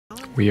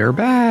We are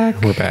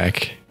back. We're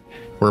back.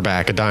 We're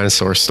back. A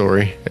dinosaur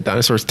story. A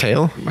dinosaur's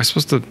tail? Am I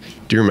supposed to...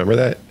 Do you remember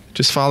that?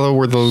 Just follow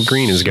where the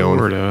green is going.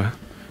 Sorta.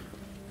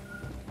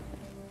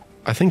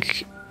 I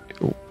think...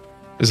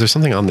 Is there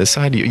something on this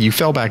side? You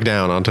fell back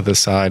down onto this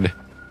side.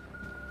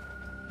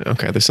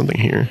 Okay, there's something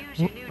here.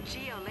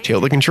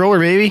 Tilt the controller,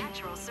 baby.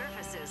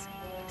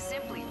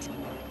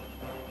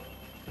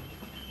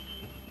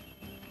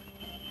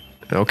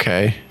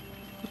 Okay.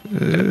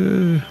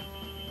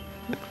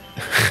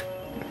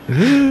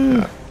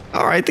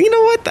 All right, you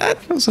know what?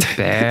 That was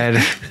Bad.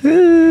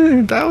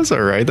 that was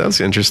all right. That was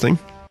interesting.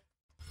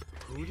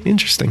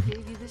 Interesting.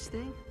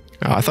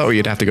 Oh, I thought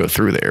we'd have to go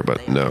through there,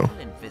 but no.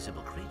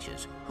 Invisible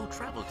creatures who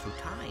travel through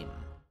time.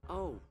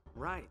 Oh,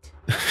 right.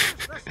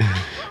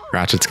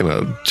 Ratchet's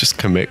gonna just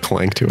commit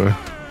Clank to a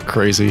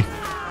crazy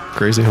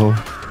hole.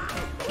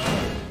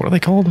 What are they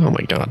called? Oh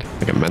my god.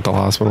 Like a mental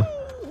hospital.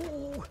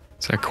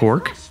 Is that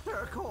Cork?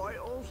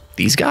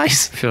 These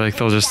guys? I feel like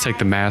they'll just take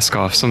the mask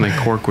off. Something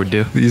Cork would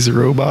do. These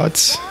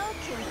robots?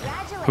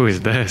 Who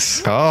is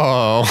this?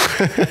 Oh.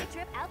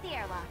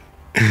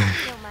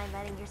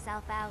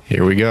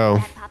 Here we go.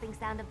 Popping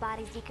sound of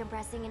bodies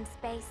decompressing in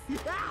space.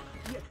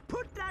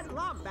 Put that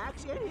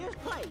Lombax in his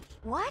place.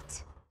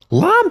 What?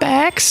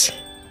 Lombax?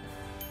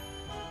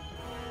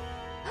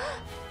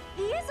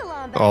 He is a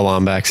Lombax. All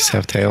Lombaxes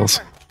have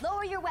tails.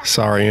 Lower your weapon.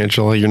 Sorry,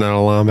 Angela, you're not a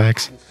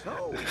Lombax.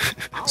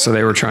 So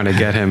they were trying to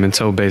get him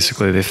until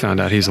basically they found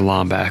out he's a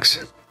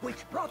Lombax.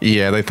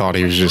 Yeah, they thought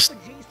he was just,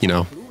 you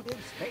know,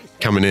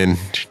 coming in.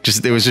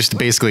 It was just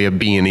basically a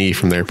B&E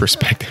from their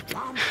perspective.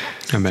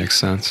 That makes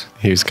sense.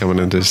 He was coming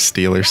in to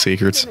steal their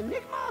secrets.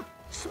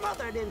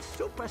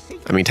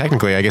 I mean,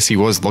 technically, I guess he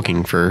was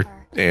looking for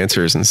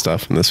answers and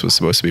stuff, and this was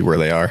supposed to be where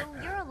they are.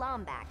 You're a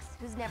Lombax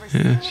who's never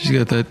Yeah, seen she's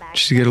got that.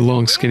 She's got a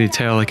long skinny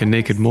tail like a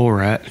naked mole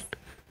rat.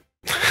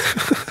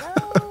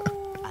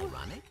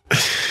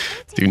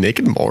 Do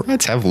naked mole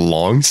rats have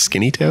long,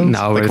 skinny tails?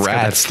 No, like it's got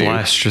that rats do.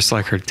 flesh just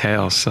like her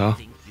tail. So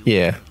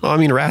Yeah. Well, I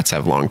mean, rats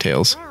have long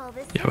tails. Well,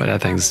 this yeah, but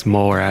that thing's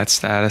mole rat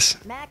status.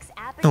 Max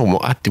App No,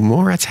 do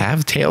mole rats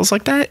have tails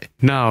like that?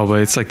 No,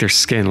 but it's like their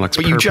skin looks.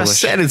 But you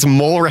just said it's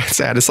mole rat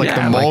status. Like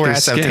Yeah, the mole like their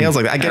rats have skin. tails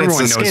like that. I get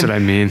Everyone it's the knows skin. what I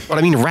mean. But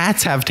I mean,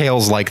 rats have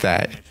tails like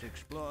that.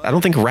 I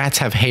don't think rats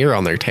have hair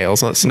on their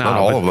tails. Not No,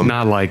 all of them.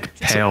 Not like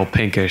pale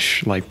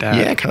pinkish like that.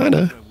 Yeah, kind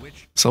of.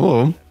 Some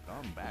of them.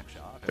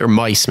 Or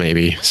mice,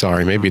 maybe.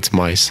 Sorry, maybe it's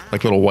mice.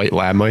 Like little white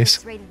lab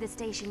mice. raided the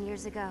station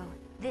years ago.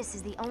 This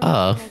is the only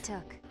Oh. one they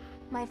took.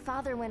 My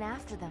father went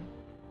after them,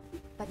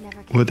 but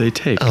never came. What'd they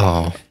take?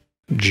 Oh,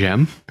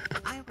 Gem?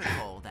 I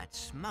recall that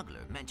smuggler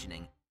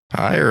mentioning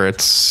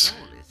pirates.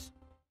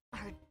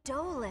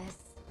 Ardolus.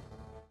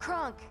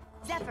 Kronk.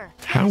 Zephyr.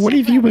 What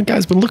have you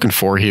guys been looking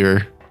for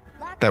here?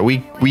 That we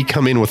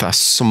come in with a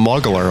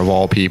smuggler of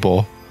all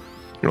people.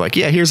 You're like,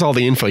 yeah, here's all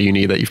the info you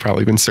need that you've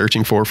probably been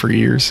searching for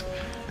years.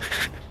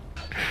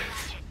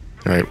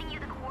 All right.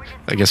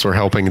 I guess we're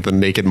helping the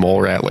naked mole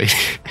rat lady.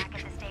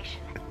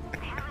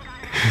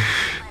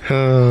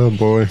 Oh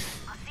boy.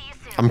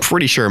 I'm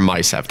pretty sure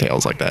mice have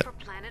tails like that.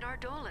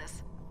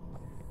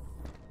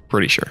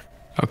 Pretty sure.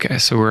 Okay,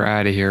 so we're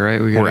out of here, right?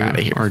 We're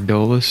outta here.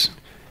 Ardolus.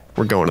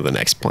 We're going to the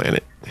next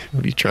planet.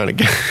 What are you trying to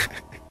get?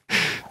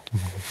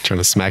 Trying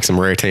to smack some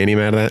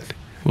raritanium out of that?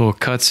 Little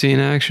cutscene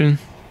action.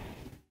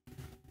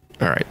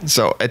 All right.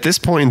 So at this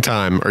point in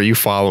time, are you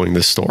following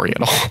this story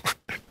at all?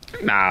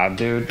 Nah,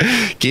 dude.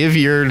 Give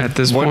your At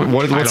this point,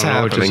 what's I don't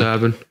know what happening? just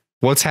happened.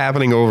 What's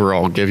happening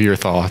overall? Give your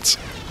thoughts.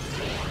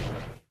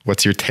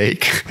 What's your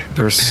take?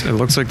 It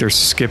looks like they're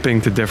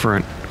skipping to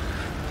different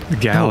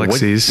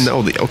galaxies.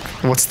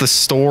 What's the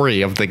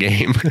story of the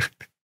game?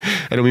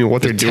 I don't mean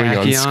what they're doing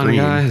on Tachyon screen.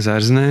 guy, is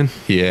that his name?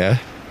 Yeah.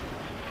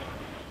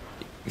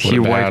 He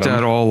about wiped him?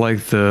 out all like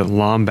the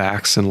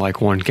Lombax in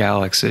like one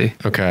galaxy.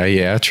 Okay.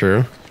 Yeah.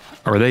 True.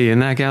 Are they in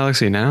that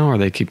galaxy now, or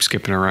they keep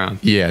skipping around?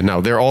 Yeah.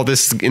 No. They're all.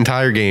 This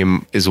entire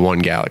game is one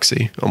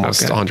galaxy.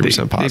 Almost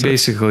 100% positive. They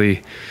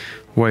basically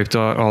wiped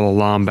out all the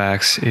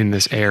Lombax in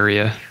this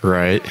area,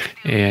 Right.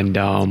 and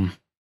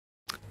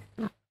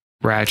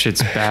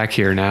Ratchet's back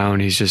here now,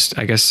 and he's just,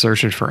 I guess,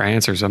 searching for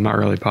answers. I'm not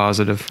really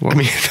positive. I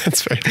mean,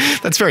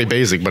 that's very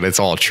basic, but it's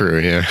all true.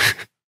 Yeah.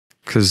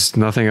 Because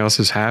nothing else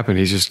has happened.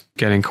 He's just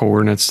getting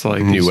coordinates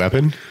like New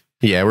weapon.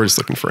 Yeah. We're just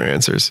looking for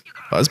answers.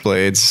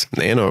 Buzzblades,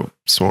 nano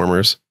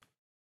swarmers.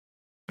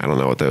 I don't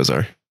know what those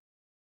are.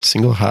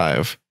 Single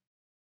hive.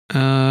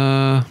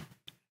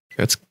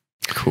 That's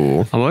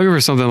cool. I'm looking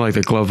for something like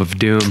the Glove of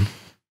Doom.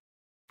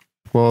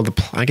 Well,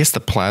 I guess the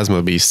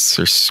plasma beasts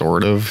are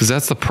sort of. Because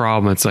that's the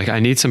problem. It's like,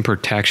 I need some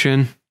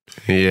protection.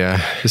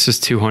 Yeah. This is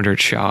 200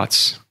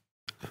 shots.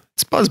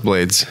 It's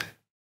buzzblades.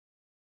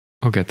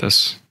 I'll get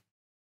this.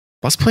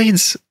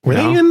 Buzzblades? Were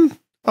No. they in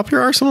up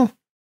your arsenal?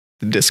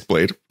 The disc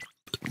blade.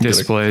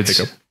 Disc blades.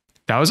 Hiccup.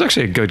 That was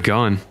actually a good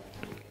gun.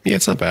 Yeah,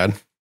 it's not bad.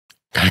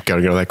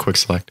 Gotta go to that quick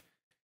select.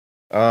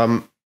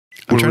 I'm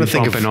trying to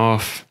think of.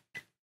 Off.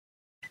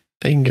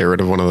 I can get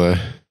rid of one of the.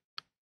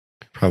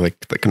 Probably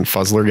the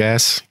confuzzler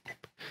gas.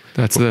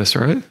 That's this,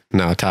 right?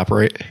 No, top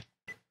right.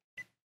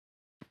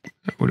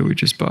 What did we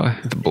just buy?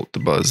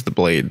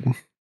 The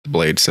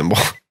blade symbol.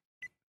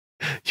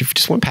 You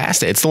just went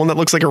past it. It's the one that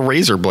looks like a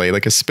razor blade,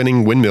 like a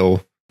spinning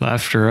windmill.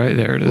 Left or right?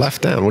 There it is.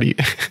 Left down. What do you?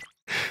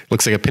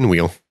 Looks like a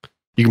pinwheel.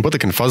 You can put the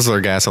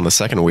confuzzler gas on the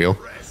second wheel.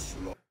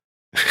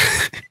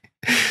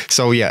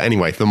 So yeah.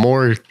 Anyway, the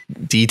more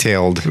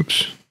detailed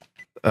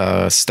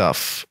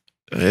stuff.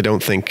 I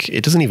don't think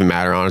it doesn't even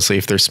matter, honestly,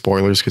 if there's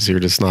spoilers because you're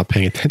just not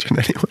paying attention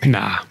anyway.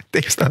 Nah,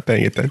 they're just not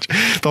paying attention.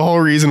 The whole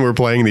reason we're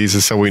playing these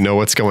is so we know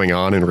what's going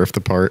on in Rift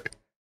Apart.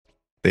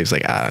 Dave's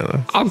like, I don't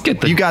know. I'll get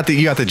the. You got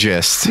the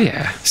gist.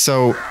 Yeah.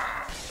 So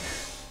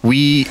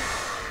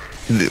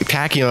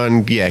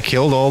Tachyon,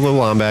 killed all the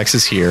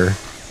Lombaxes here,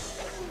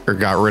 or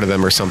got rid of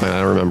them or something. I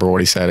don't remember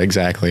what he said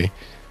exactly.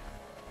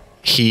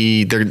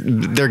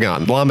 They're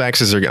gone.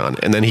 Lombaxes are gone,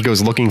 and then he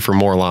goes looking for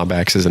more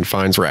Lombaxes and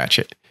finds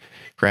Ratchet.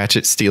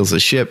 Ratchet steals a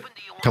ship,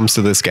 comes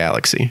to this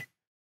galaxy.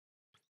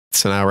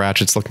 So now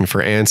Ratchet's looking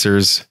for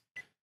answers.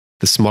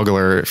 The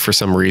smuggler, for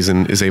some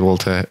reason, is able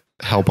to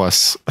help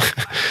us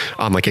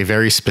on like a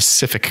very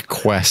specific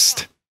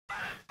quest.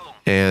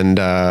 And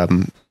I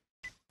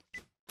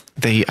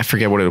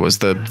forget what it was.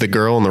 The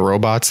girl and the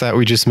robots that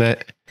we just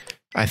met,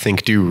 I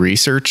think, do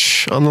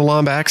research on the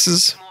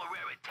Lombaxes,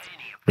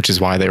 which is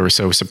why they were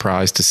so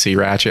surprised to see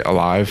Ratchet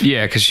alive.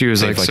 Yeah, because she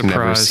was They've like never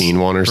surprised. seen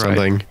one or Right.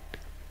 something.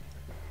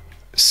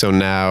 So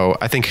now,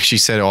 I think she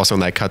said also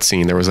in that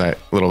cutscene, there was that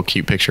little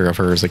cute picture of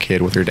her as a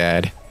kid with her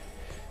dad.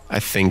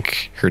 I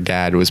think her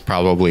dad was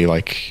probably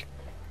like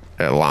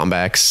a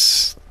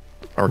Lombax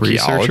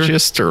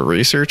archaeologist or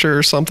researcher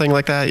or something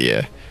like that.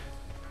 Yeah.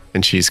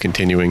 And she's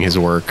continuing his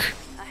work.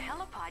 A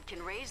helipod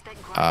can raise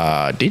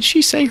that Did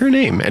she say her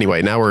name?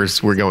 Anyway, now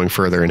we're going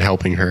further and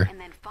helping her. and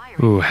then fire.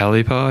 Ooh,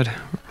 helipod.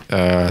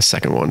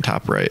 Second one,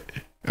 top right.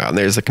 And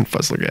there's the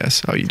confuzzler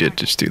gas. Oh, you did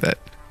just do that.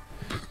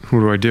 What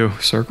do I do?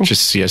 Circle?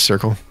 Just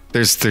circle.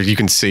 There you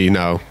can see.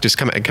 No, just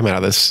come out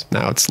of this.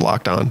 Now it's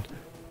locked on.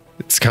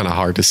 It's kind of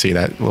hard to see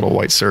that little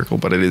white circle,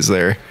 but it is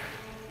there.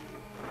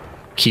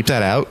 Keep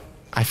that out.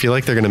 I feel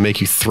like they're going to make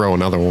you throw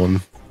another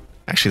one.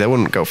 Actually, that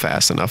wouldn't go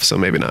fast enough, so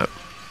maybe not.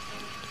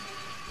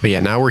 But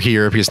yeah, now we're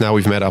here because now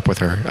we've met up with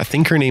her. I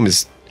think her name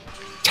is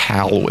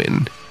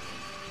Talwyn.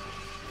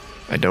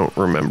 I don't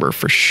remember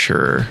for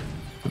sure.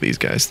 These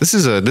guys. This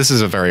is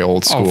a very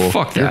old school. Oh,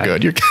 fuck You're that.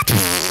 good. You're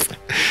good.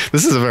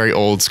 This is a very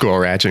old school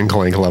Ratchet and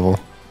Clank level.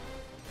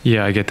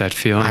 Yeah, I get that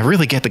feeling. I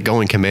really get the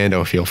going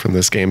commando feel from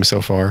this game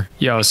so far.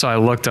 Yo, so I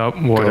looked up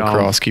what Go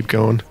across, keep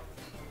going.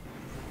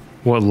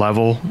 what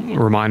level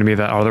reminded me of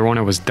that other one.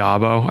 It was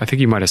Dabo. I think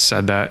you might have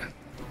said that.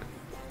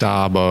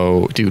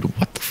 Dabo, dude,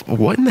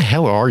 what in the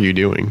hell are you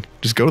doing?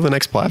 Just go to the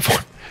next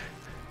platform.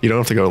 You don't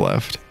have to go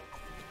left.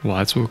 Well,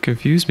 that's what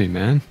confused me,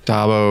 man.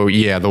 Dabo,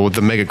 yeah, the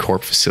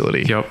Megacorp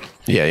facility. Yep.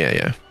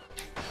 Yeah.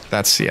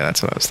 That's what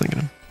I was thinking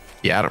of.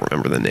 Yeah, I don't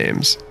remember the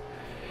names.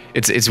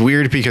 It's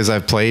weird because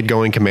I've played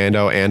Going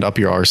Commando and Up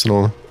Your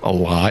Arsenal a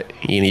lot,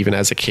 and even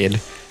as a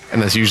kid,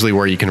 and that's usually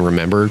where you can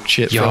remember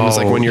shit from. It's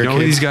like when you're you a know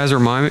kid. what these guys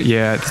remind me?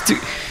 Yeah.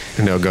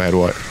 No, go ahead.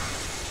 What?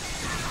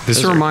 This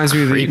Those are reminds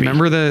me of creepy.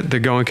 remember the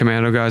Going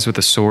Commando guys with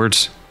the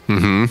swords?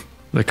 Mm-hmm.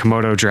 The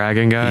Komodo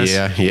dragon guys?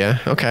 Yeah.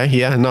 Okay.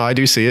 Yeah. No, I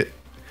do see it.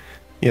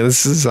 Yeah,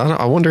 this is.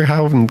 I wonder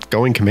how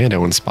Going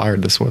Commando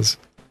inspired this was.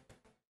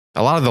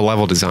 A lot of the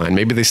level design.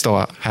 Maybe they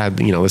still had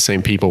the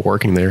same people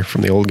working there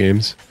from the old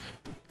games.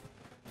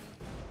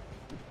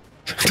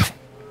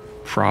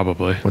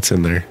 Probably. What's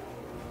in there?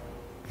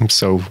 I'm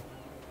so.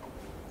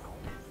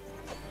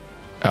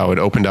 Oh, it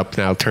opened up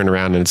now. Turn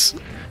around and it's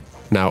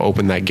now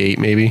opened that gate.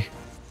 Maybe.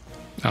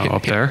 Oh,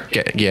 up there?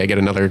 Get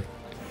another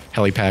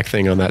helipack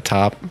thing on that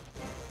top.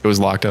 It was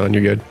locked on.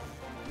 You're good.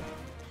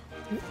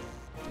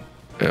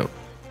 Oh,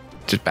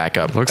 just back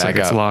up. Looks back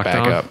like it's up, locked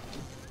back on. up.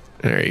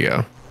 There you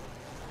go.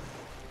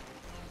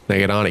 Now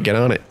get on it. Get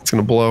on it. It's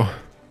gonna blow.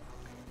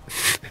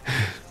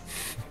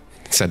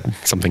 Said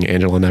something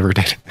Angela never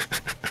did.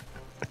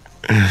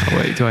 Oh,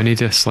 wait, do I need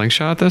to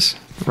slingshot this?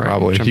 Right,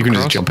 Probably. jump You can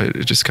across? just jump it.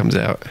 It just comes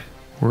out.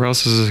 Where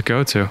else does it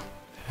go to?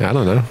 I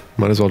don't know.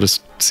 Might as well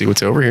just see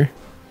what's over here.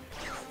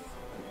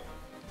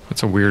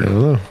 That's a I weird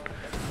don't know.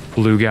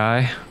 blue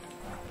guy.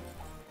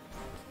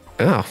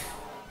 Oh.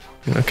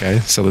 Okay.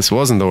 So this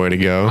wasn't the way to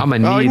go. I'm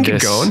gonna you need can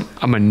this. Keep going.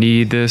 I'm gonna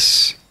need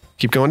this.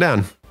 Keep going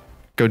down.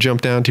 Go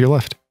jump down to your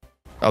left.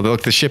 Oh,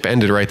 look, the ship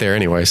ended right there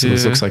anyway. So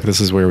this Yeah. looks like this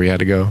is where we had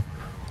to go.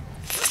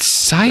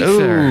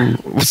 Scyther.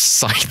 Oh,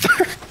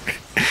 Scyther.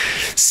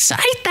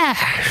 Scyther.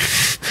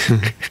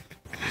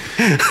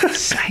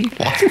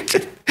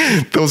 Scyther.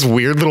 Those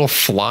weird little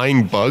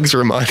flying bugs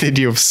reminded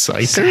you of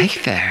Scyther?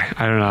 Scyther.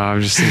 I don't know.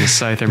 I'm just in the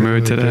Scyther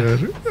mood today.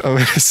 I'm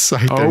in a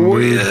Scyther Oh,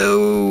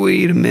 mood.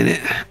 wait a minute.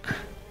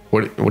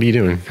 What are you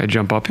doing? Can I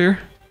jump up here?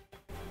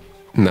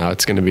 No,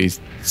 it's going to be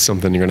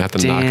something you're going to have to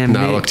Damn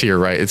knock. No, it. look to your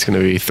right. It's going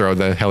to be throw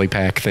the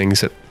helipack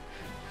things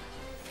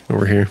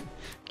over here.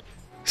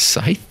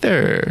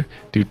 Scyther.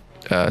 Dude,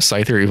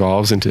 Scyther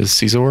evolves into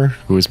Caesar,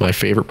 who is my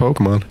favorite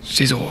Pokemon.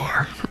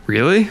 Caesar.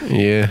 Really?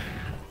 Yeah.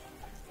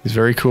 He's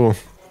very cool.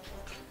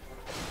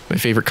 My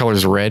favorite color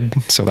is red,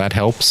 so that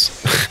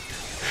helps.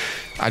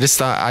 I just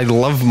thought I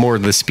love more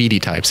the speedy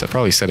types. I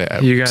probably said it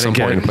at You gotta some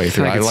point in the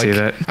playthrough. I can see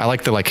that. I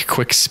like the like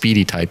quick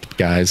speedy type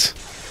guys.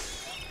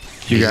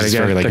 You He's gotta just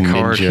get very, like, the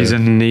card. ninja. He's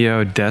in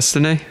Neo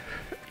Destiny,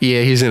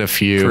 Yeah, he's in a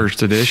few.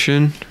 first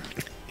edition.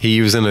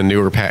 He was in a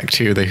newer pack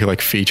too. They like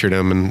featured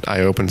him, and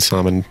I opened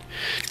some and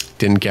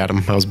didn't get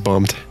him. I was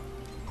bummed.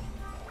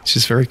 It's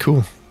just very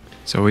cool.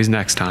 So he's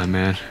next time,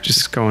 man.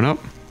 Just going up.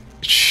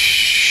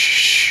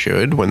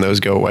 Should when those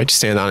go away, just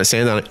stand on it.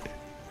 Stand on it.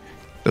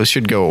 Those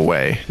should go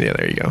away. Yeah,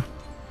 there you go.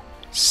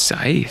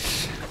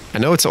 Scythe. I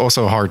know it's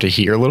also hard to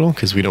hear a little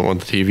because we don't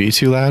want the TV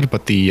too loud,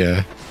 but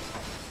the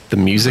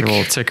music. A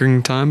little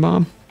ticking time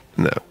bomb.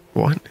 No,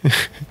 what?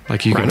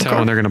 Like you can Rhino tell card?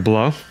 when they're gonna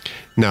blow.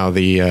 No,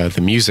 the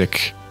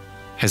music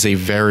has a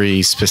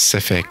very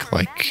specific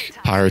like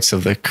Pirates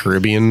of the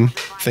Caribbean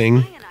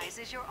thing,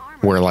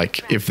 where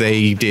like if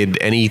they did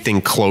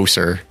anything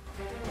closer,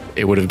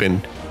 it would have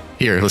been.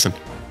 Here, listen.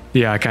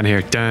 Yeah, I kind of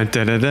hear dun,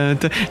 dun, dun, dun,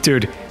 dun.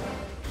 Dude.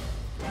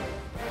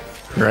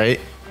 Right?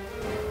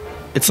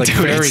 It's like Dude,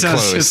 very it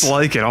sounds close. just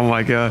like it. Oh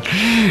my god!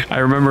 I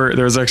remember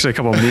there was actually a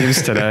couple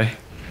memes today.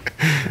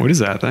 What is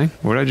that thing?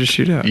 What did I just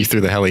shoot at? You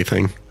threw the heli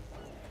thing.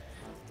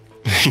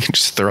 You can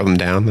just throw them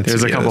down.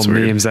 There's a couple that's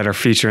weird. memes that are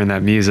featuring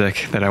that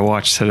music that I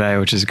watched today,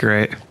 which is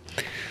great.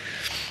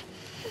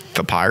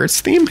 The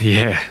Pirates theme?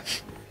 Yeah,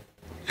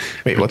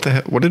 Wait, what the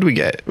heck? What did we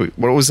get?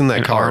 What was in that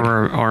an card?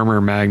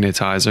 armor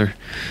magnetizer.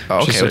 Oh,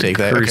 okay, Just I'll like take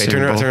that. Okay, cruising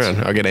turn around, turn bolts.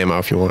 around. I'll get ammo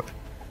if you want.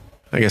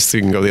 I guess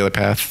you can go the other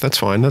path. That's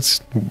fine.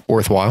 That's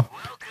worthwhile.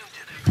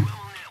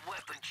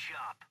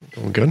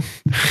 Going good.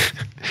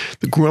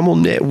 The Grumble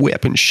Net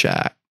Weapon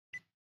Shop.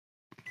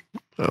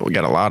 Oh, we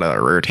got a lot of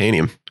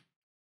raritanium.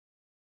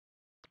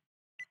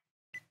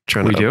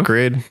 Trying We to do?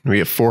 upgrade. We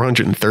get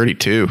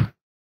 432.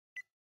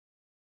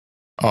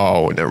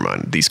 Oh, never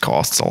mind. These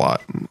costs a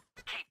lot.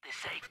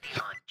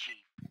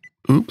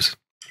 Oops.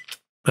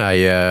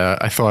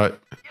 I thought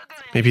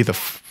maybe the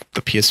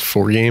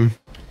PS4 game.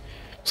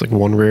 It's like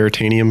one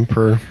raritanium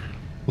per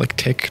like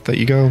tick that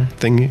you go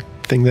thing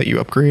that you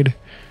upgrade.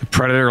 The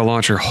Predator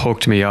launcher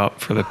hooked me up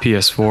for the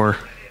PS4.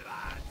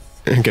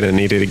 I'm gonna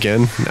need it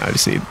again. No, I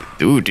just need.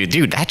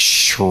 Dude, that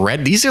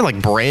shred. These are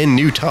like brand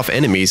new tough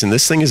enemies, and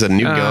this thing is a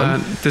new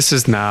gun. This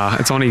is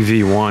it's only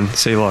V1.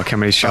 See, look how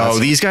many shots. Oh,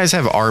 these guys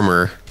have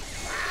armor.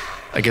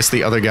 I guess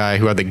the other guy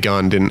who had the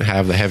gun didn't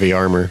have the heavy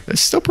armor. It's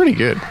still pretty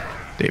good.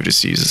 Dave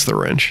just uses the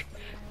wrench.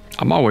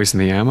 I'm always in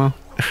the ammo.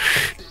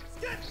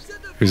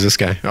 Who's this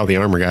guy? Oh, the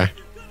armor guy.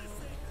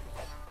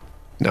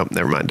 Nope,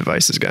 never mind.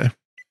 Devices guy.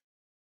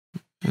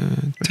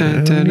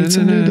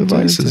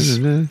 Devices.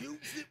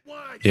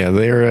 Yeah,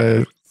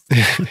 they're.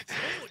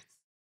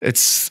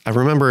 It's. I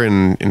remember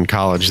in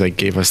college they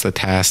gave us the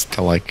task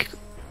to like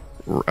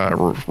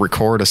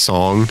record a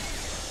song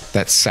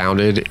that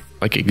sounded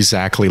like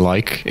exactly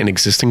like an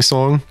existing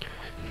song,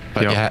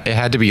 but Yep. it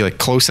had to be like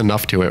close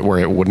enough to it where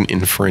it wouldn't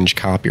infringe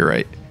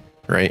copyright,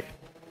 right?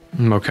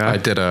 Okay. I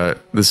did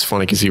this is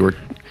funny because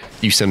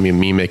you sent me a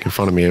meme making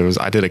fun of me.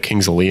 I did a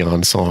Kings of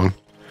Leon song,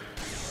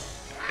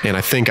 and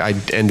I think I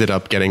ended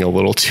up getting a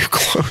little too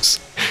close.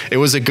 It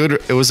was a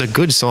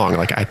good song.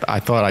 Like I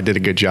thought I did a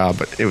good job,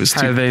 but it was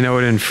How too. do they know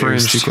it It was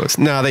infringed? too close.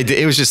 No, they did.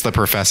 It was just the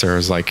professor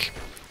was like,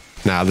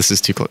 "Nah, this is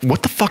too close."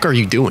 What the fuck are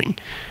you doing?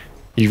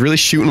 You really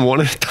shooting one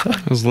at a time?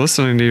 I was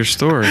listening to your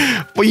story.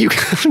 Well, you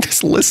can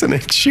just listen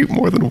and shoot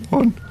more than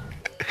one.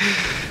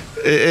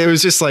 It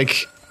was just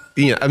like,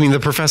 I mean, the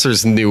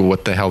professors knew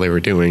what the hell they were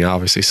doing,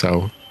 obviously,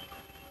 so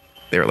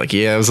they were like,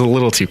 yeah, it was a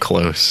little too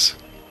close.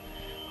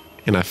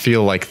 And I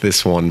feel like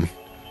this one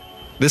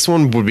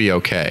would be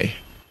okay.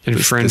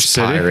 Infringed this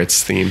City?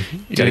 Pirates theme.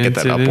 You gotta get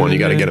that up one. You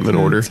gotta get them in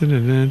order. Is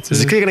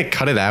it gonna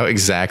cut it out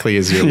exactly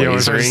as you're Yeah,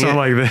 it's gonna lasering sound it?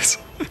 like this.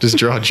 Just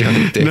draw a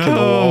giant dick in the No,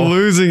 wall. I'm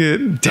losing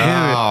it.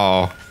 Damn it.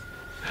 Oh,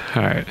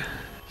 All right.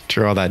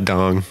 draw that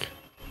dong.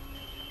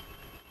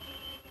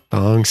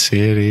 Dong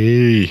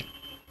City.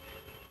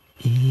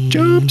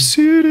 Jump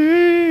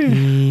City.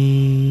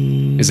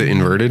 Is it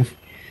inverted?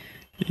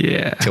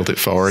 Yeah. Tilt it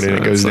forward and it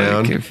So goes it's, like,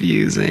 down.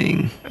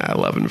 confusing. I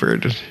love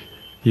inverted.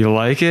 You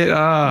like it?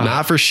 Ah.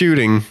 Not for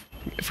shooting,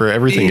 for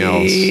everything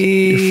else.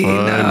 You're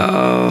fine.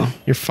 No.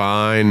 You're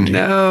fine.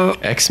 No.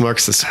 X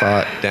marks the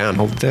spot. Down.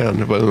 Hold it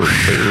down. Boom.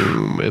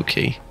 Boom.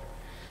 Okay.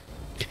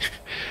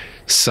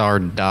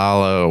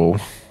 Sardalo.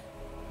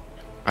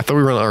 I thought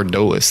we were on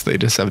Ardolis. They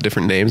just have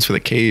different names for the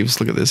caves.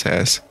 Look at this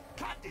ass.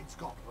 Captain's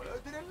got word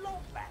that a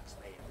Lombax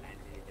may have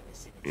landed in the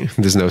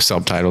vicinity. There's no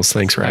subtitles.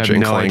 Thanks, I have Ratchet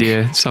no Clank.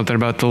 idea. Something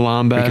about the We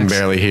Lombax. can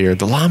barely hear.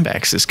 The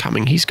Lombax is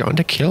coming. He's going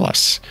to kill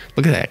us.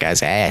 Look at that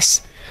guy's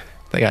ass.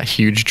 They got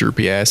huge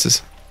droopy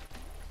asses.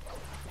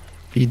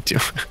 He do.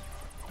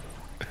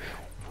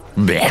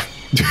 Bleh.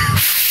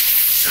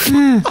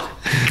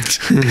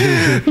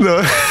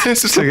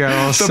 It's just They got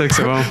all six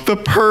of them. The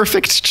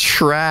perfect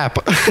trap.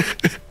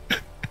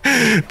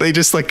 They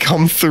just like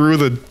come through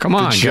the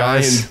giant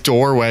guys.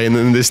 doorway, and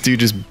then this dude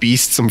just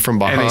beasts them from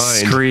And behind. they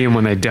scream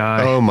when they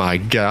die. Oh my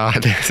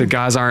god! The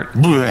guys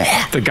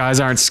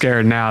aren't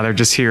scared now. They're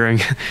just hearing.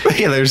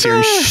 Yeah, they're just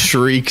hearing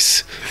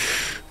shrieks.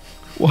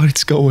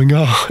 What's going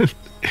on?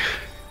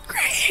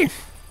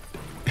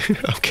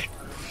 Okay.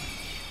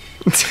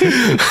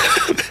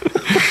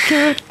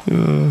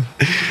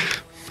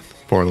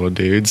 Poor little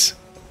dudes.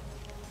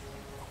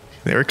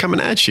 They were coming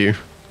at you.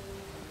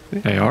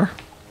 They are?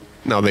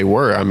 No, they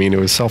were. I mean, it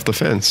was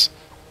self-defense.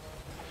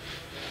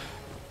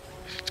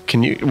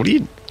 Can you... What do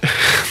you...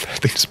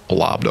 They just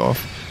blobbed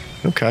off.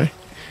 Okay.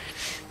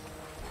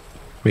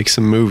 Make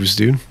some moves,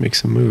 dude. Make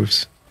some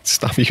moves.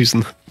 Stop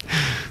using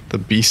the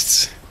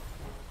beasts.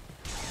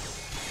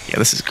 Yeah,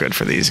 this is good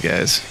for these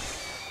guys.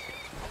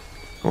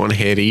 One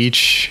hit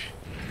each.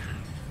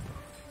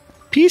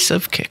 Piece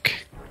of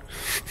kick.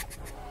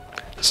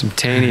 Some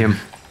tanium.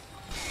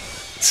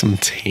 Some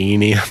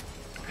tanium.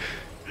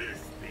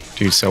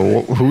 Dude,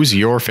 so who's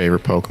your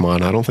favorite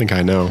Pokemon? I don't think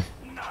I know.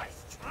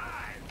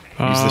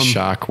 Use the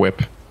shock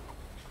whip.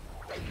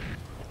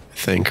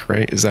 I think,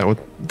 right? Is that what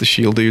the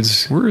shield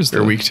dudes Where is they're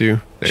the weak to?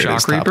 There it Shock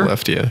is, top Reaper?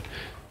 left, yeah.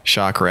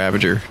 Shock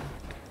Ravager.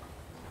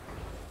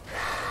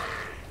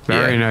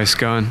 Very Yeah. nice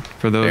gun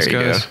for those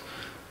There you guys. go.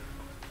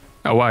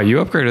 Oh wow, you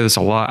upgraded this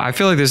a lot. I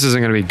feel like this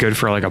isn't going to be good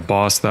for like a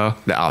boss though.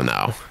 Oh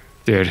no,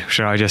 Dude,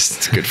 should I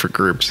just... good for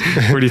groups.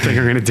 What do you think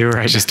I'm going to do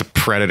right It's just a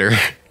predator.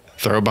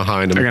 Throw it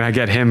behind him. I'm going to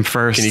get him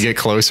first. Can you get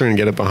closer and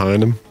get it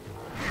behind him?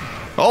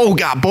 Oh,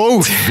 got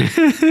both.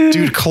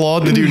 Dude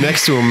clawed the dude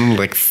next to him,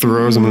 like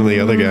throws him into the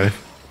other guy.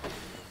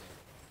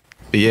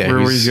 But yeah, Where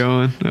were you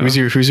going? Who's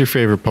your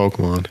favorite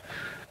Pokemon?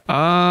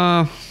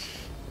 I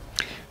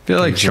feel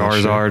like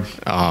Charizard.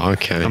 Oh,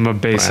 okay. I'm a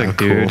basic Wow,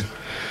 dude.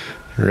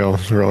 Cool.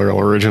 Real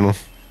original.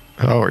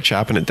 Oh, we're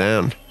chopping it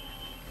down.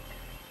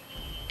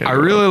 I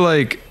really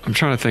like... I'm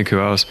trying to think who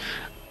else.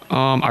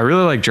 I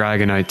really like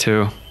Dragonite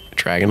too.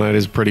 Dragonite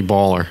is pretty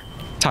baller.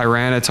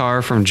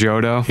 Tyranitar from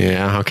Johto.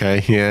 Yeah,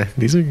 okay. Yeah.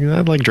 These are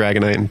I like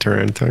Dragonite and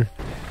Tyranitar.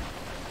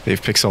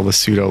 They've picked all the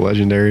pseudo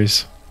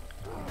legendaries.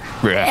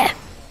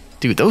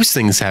 Dude, those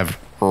things have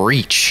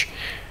reach.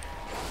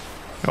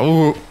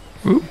 Oh,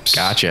 Oops.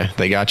 gotcha.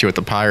 They got you with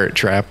the pirate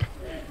trap.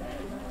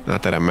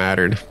 Not that it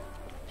mattered.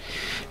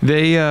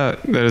 They,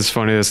 that is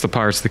funny. That's the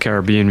Pirates of the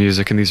Caribbean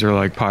music, and these are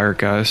like pirate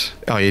guys.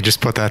 Oh, you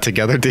just put that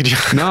together, did you?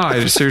 No,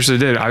 I seriously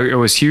did. It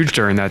was huge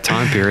during that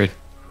time period.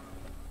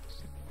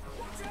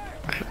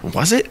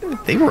 Was it?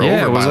 They were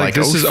Yeah, over it was by like,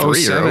 like this is 03 or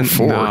 07.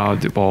 04. No,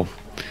 well,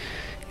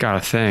 gotta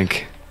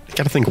think.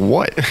 Gotta think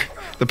what?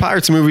 The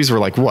Pirates movies were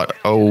like what?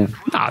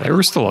 Nah, they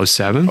were still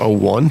 07.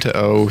 01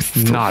 to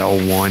 03? Not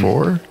 01.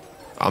 4?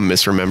 I'm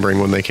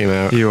misremembering when they came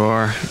out. You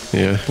are.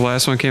 Yeah. The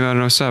last one came out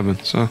in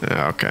 07, so.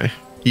 Yeah, okay.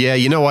 Yeah,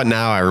 you know what?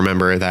 Now I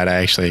remember that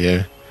actually,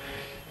 yeah.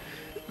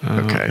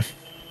 Okay.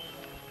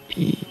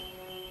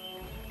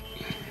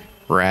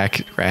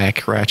 Ratchet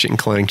and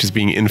Clank just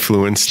being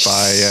influenced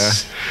by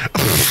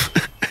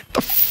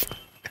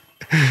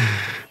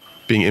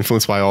being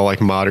influenced by all like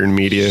modern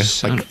media.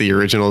 Like the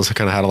originals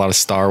kind of had a lot of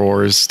Star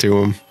Wars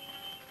to them.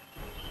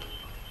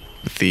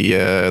 With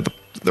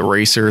the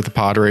racer, the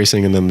pod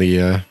racing, and then the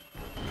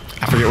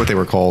I forget what they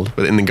were called,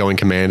 but in the Going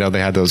Commando they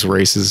had those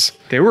races.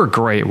 They were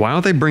great. Why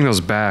don't they bring those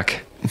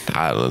back?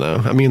 I don't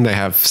know. I mean, they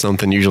have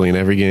something usually in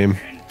every game.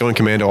 Going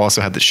Commando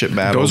also had the ship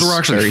battles. Those were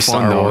actually very fun,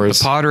 Star though. Wars.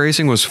 The pod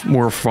racing was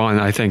more fun,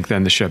 I think,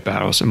 than the ship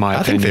battles, in my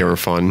I opinion. think they were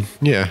fun.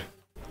 Yeah.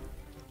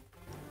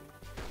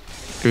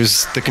 It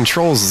was the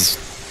controls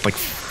like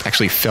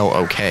actually felt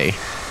okay.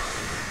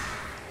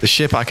 The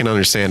ship I can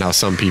understand how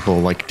some people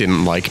like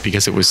didn't like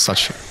because it was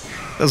such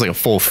that was like a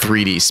full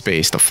 3D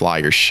space to fly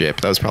your ship.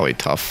 That was probably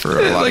tough for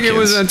a lot Like, of kids. it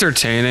was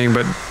entertaining,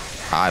 but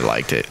I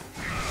liked it.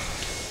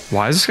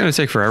 why is this going to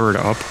take forever to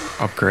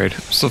upgrade? I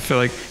still feel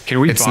like, can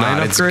we It's buy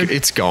not. an upgrade?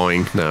 It's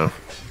going. No.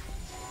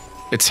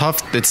 It's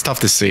tough. It's tough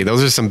to see.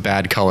 Those are some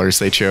bad colors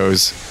they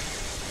chose.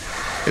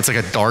 It's like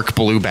a dark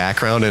blue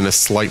background and a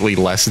slightly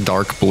less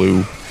dark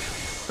blue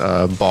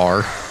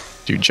bar.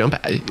 Dude, jump.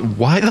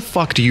 Why the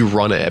fuck do you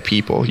run at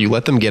people? You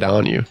let them get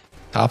on you.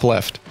 Top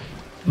left.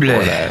 Or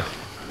that.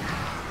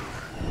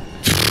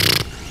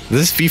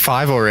 Is this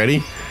V5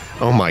 already?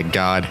 Oh my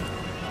god.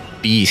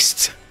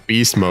 Beast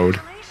mode.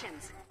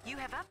 You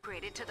have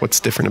upgraded to the What's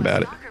different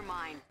about it? Stalker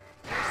mine.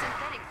 Your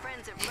synthetic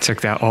friends have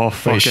Took that all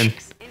fucking...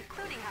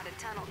 including how to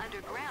tunnel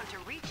underground to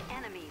reach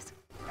enemies.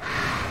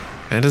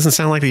 That doesn't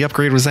sound like the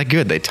upgrade was that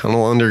good. They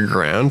tunnel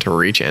underground to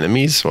reach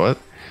enemies? What?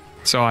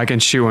 So I can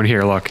shoot one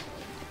here, look.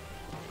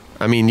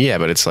 I mean, yeah,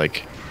 but it's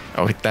like,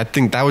 oh,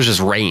 that was just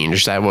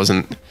range. That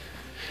wasn't.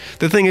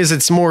 The thing is,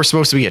 it's more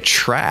supposed to be a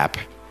trap.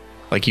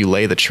 Like you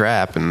lay the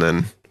trap and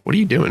then, what are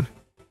you doing?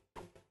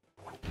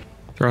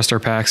 Thruster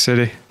Pack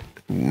City.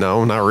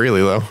 No, not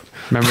really though.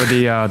 Remember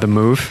the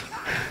move?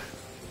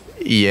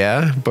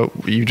 Yeah, but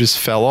you just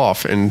fell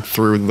off and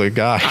threw the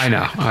guy. I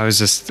know.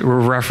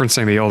 We're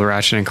referencing the old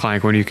Ratchet and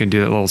Clank when you can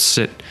do that little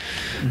sit,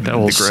 that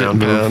little The sit ground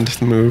move.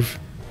 pound move.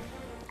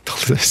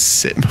 The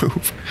sit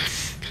move.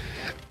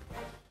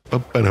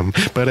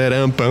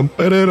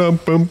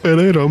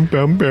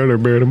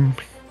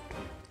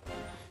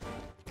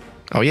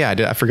 Oh yeah, I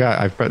did. I forgot.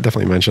 I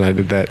definitely mentioned I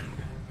did that.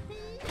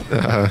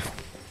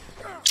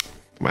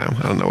 Wow,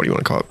 I don't know what you want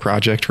to call it.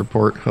 Project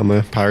report on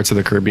the Pirates of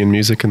the Caribbean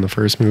music in the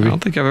first I movie. don't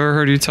think I've ever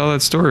heard you tell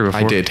that story before.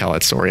 I did tell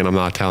that story, and I'm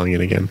not telling it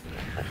again.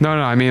 No,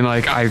 I mean,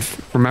 like, I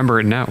remember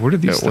it now. What are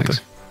these What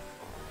things?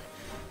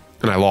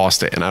 And I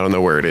lost it, and I don't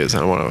know where it is.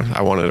 I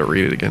wanted to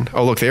read it again.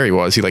 Oh, look, there he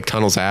was. He like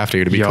tunnels after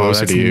you to be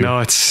closer that's to you.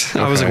 nuts.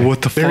 I was Okay. like,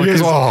 what the There fuck he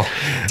is. is Oh,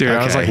 Dude,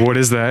 I was okay. like, what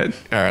is that?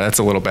 All right, that's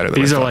a little better than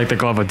These I are thought. like the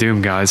Glove of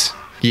Doom guys.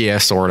 Yeah,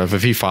 sort of.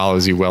 If he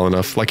follows you well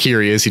enough. Like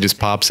here he is. He just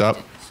pops up.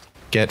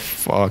 Get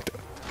fucked.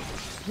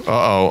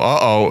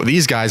 Uh-oh.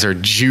 These guys are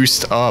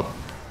juiced up.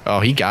 Oh,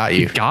 he got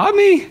you. Got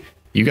me?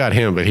 You got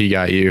him, but he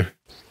got you.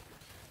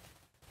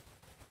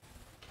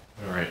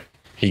 All right.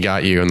 He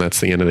got you, and that's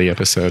the end of the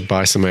episode.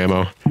 Buy some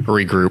ammo,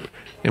 regroup,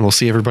 and we'll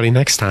see everybody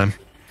next time.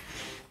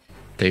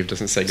 Dave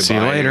doesn't say goodbye See you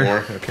later.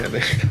 anymore.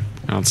 Okay.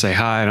 I don't say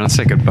hi. I don't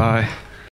say goodbye.